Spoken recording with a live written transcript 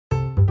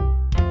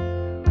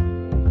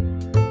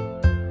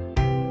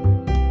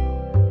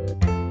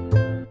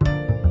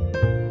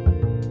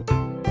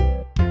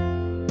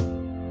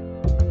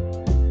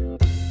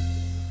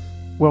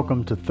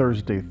Welcome to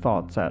Thursday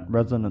Thoughts at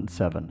Resonance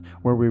 7,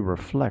 where we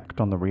reflect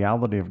on the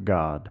reality of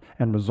God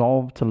and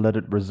resolve to let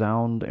it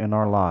resound in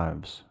our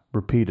lives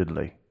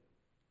repeatedly.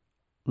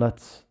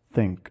 Let's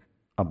think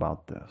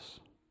about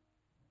this.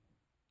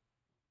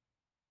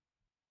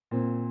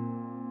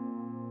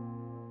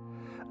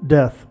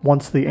 Death,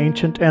 once the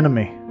ancient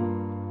enemy.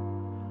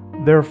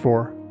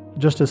 Therefore,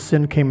 just as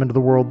sin came into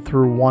the world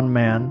through one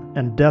man,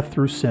 and death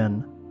through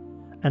sin,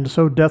 and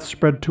so death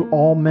spread to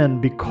all men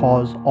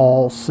because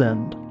all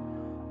sinned.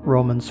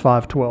 Romans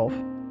 5:12.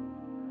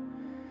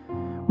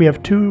 We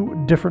have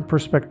two different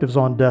perspectives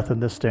on death in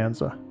this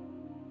stanza.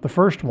 The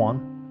first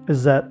one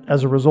is that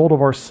as a result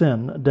of our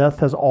sin, death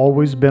has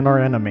always been our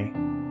enemy.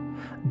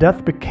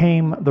 Death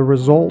became the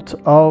result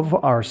of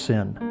our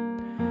sin.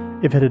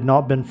 If it had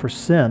not been for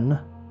sin,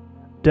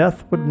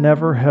 death would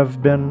never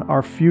have been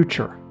our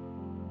future,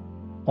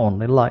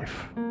 only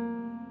life.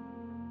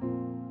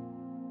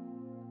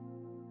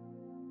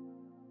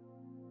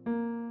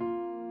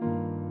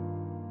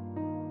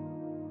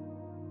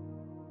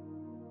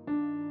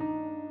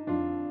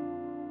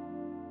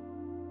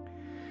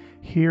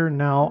 Hear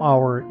now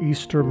our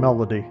Easter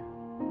melody.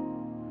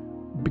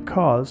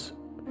 Because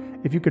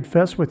if you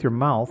confess with your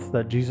mouth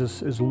that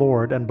Jesus is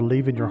Lord and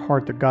believe in your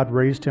heart that God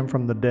raised him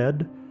from the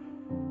dead,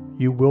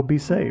 you will be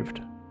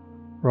saved.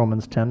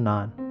 Romans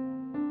 10:9.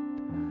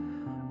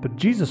 But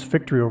Jesus'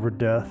 victory over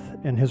death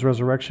in his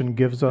resurrection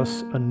gives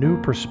us a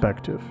new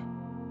perspective.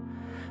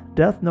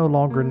 Death no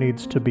longer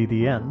needs to be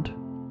the end.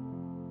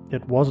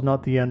 It was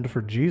not the end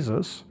for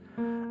Jesus,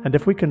 and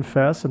if we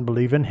confess and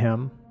believe in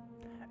him,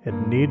 it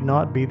need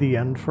not be the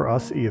end for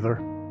us either.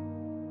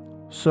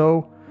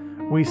 So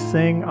we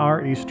sing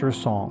our Easter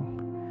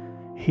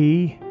song,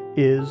 He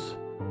is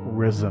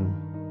risen.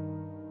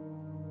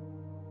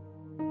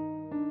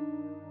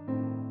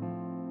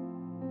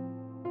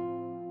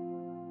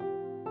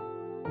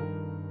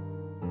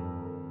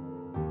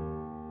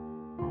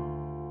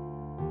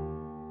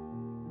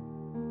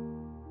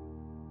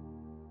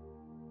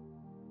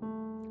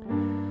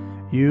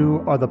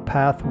 You are the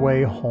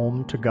pathway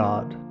home to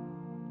God.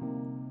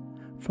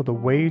 For the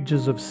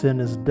wages of sin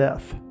is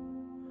death,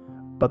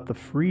 but the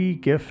free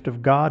gift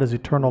of God is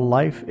eternal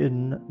life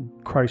in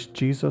Christ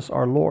Jesus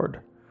our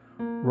Lord.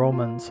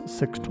 Romans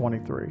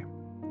 6:23.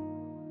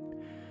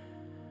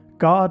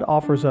 God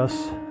offers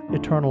us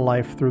eternal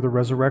life through the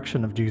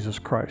resurrection of Jesus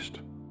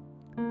Christ.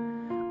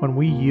 When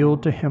we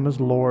yield to him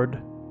as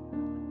Lord,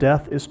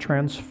 death is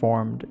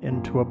transformed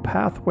into a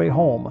pathway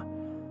home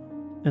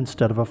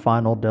instead of a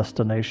final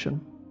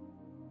destination.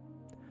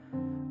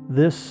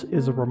 This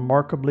is a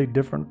remarkably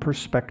different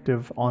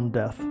perspective on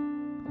death,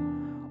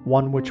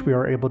 one which we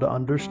are able to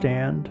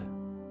understand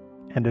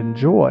and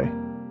enjoy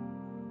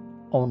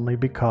only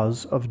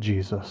because of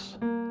Jesus.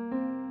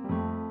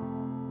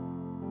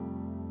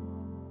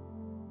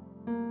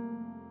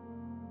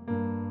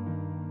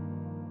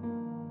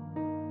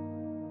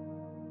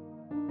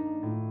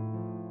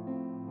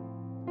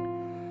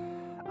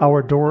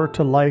 Our door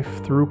to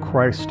life through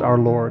Christ our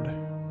Lord.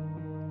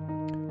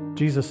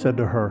 Jesus said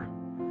to her,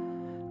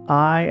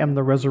 I am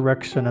the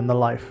resurrection and the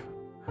life.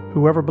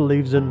 Whoever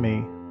believes in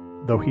me,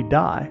 though he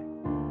die,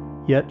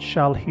 yet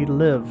shall he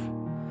live.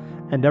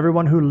 And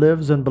everyone who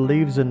lives and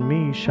believes in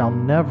me shall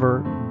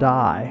never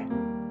die.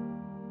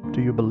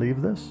 Do you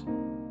believe this?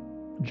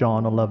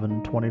 John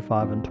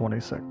 11:25 and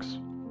 26.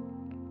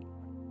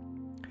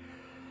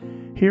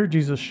 Here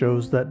Jesus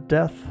shows that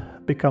death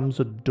becomes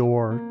a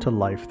door to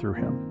life through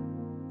him.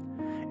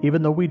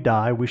 Even though we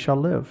die, we shall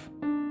live.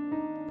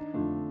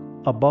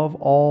 Above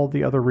all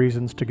the other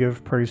reasons to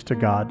give praise to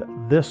God,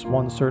 this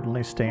one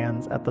certainly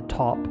stands at the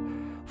top.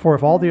 For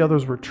if all the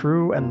others were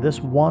true and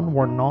this one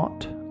were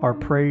not, our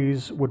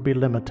praise would be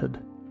limited.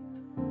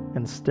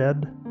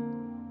 Instead,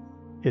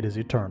 it is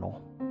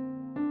eternal.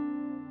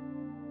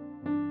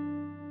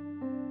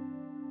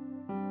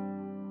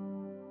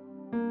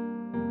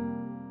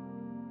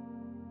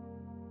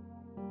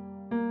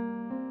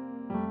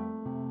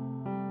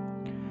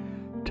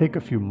 Take a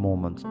few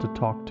moments to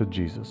talk to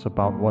Jesus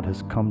about what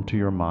has come to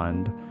your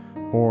mind,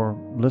 or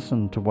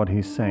listen to what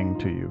he's saying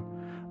to you.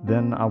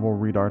 Then I will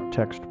read our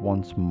text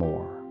once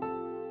more.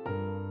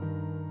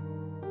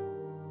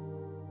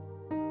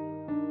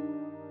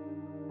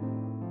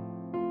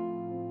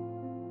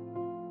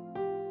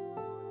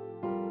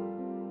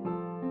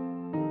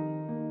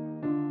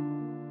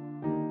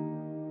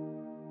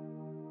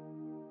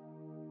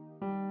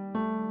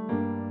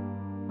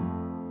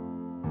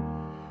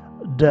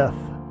 Death,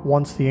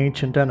 once the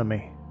ancient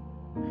enemy.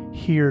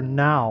 Hear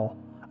now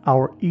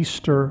our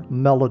Easter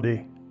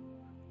melody.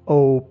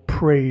 Oh,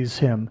 praise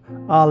him.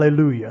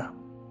 Alleluia.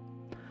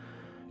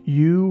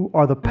 You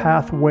are the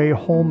pathway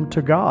home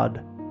to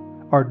God,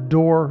 our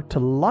door to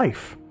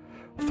life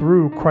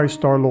through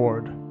Christ our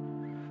Lord.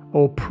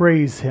 Oh,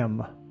 praise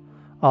him.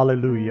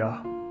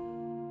 Alleluia.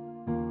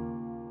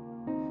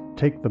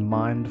 Take the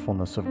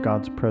mindfulness of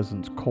God's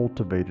presence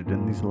cultivated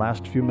in these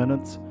last few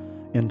minutes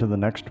into the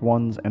next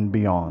ones and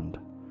beyond.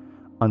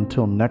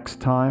 Until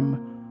next time,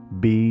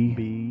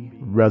 be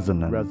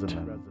resonant.